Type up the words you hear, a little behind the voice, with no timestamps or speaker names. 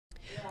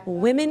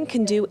Women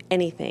can do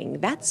anything.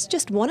 That's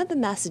just one of the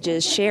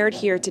messages shared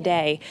here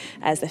today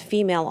as the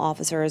female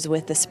officers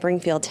with the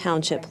Springfield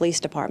Township Police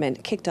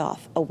Department kicked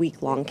off a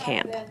week-long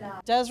camp.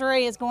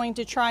 Desiree is going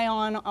to try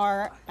on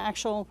our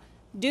actual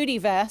duty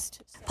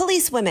vest.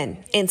 Police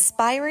women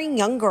inspiring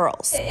young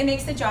girls. It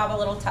makes the job a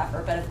little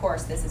tougher, but of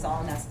course this is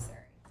all necessary.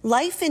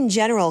 Life in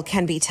general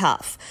can be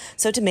tough,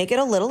 so to make it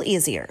a little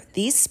easier,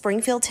 these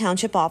Springfield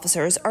Township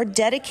officers are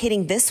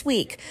dedicating this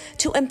week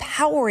to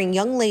empowering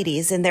young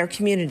ladies in their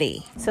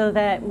community. So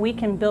that we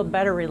can build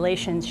better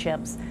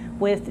relationships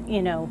with,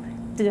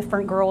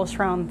 different girls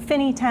from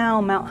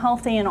Finneytown, Mount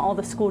Healthy, and all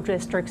the school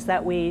districts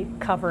that we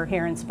cover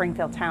here in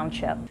Springfield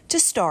Township. To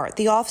start,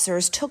 the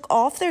officers took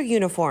off their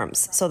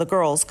uniforms so the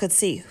girls could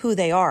see who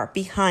they are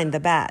behind the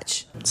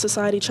badge.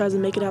 Society tries to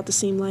make it out to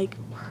seem like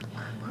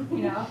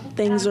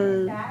things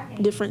are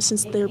different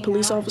since they're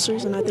police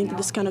officers, and I think that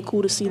it's kind of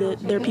cool to see that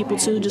they're people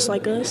too, just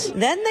like us.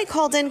 Then they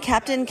called in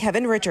Captain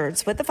Kevin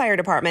Richards with the fire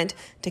department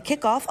to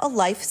kick off a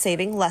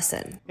life-saving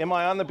lesson. Am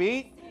I on the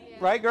beat?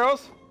 Right,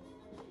 girls?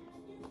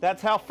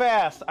 That's how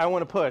fast I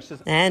want to push.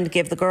 And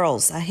give the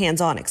girls a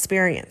hands-on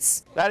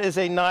experience. That is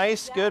a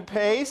nice, good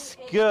pace.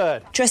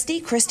 Good.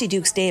 Trustee Christy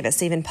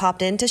Dukes-Davis even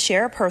popped in to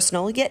share a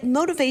personal yet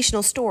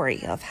motivational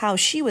story of how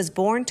she was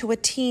born to a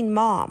teen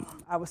mom.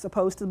 I was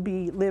supposed to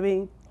be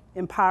living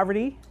in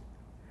poverty.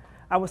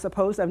 I was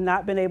supposed to have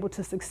not been able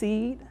to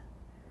succeed.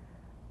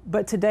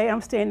 But today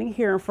I'm standing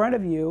here in front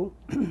of you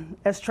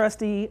as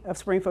trustee of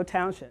Springfield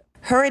Township.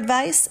 Her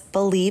advice,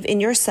 believe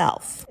in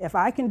yourself. If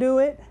I can do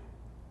it,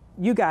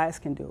 you guys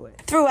can do it.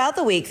 Throughout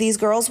the week, these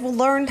girls will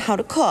learn how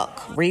to cook,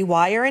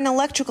 rewire an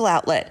electrical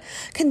outlet,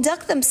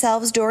 conduct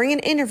themselves during an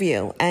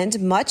interview,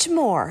 and much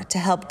more to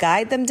help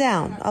guide them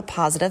down a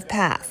positive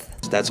path.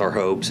 That's our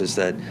hopes, is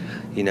that,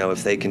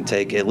 if they can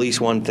take at least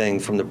one thing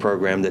from the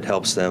program that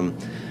helps them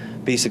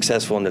be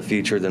successful in the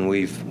future, then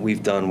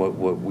we've done what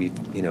we've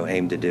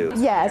aimed to do.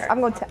 Yes,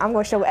 I'm going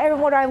to show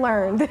everyone what I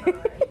learned.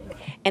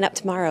 And up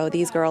tomorrow,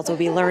 these girls will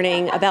be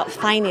learning about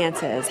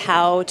finances,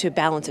 how to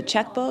balance a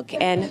checkbook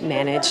and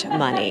manage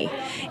money.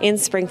 In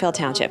Springfield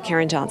Township,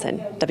 Karen Johnson,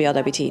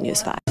 WLWT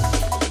News 5.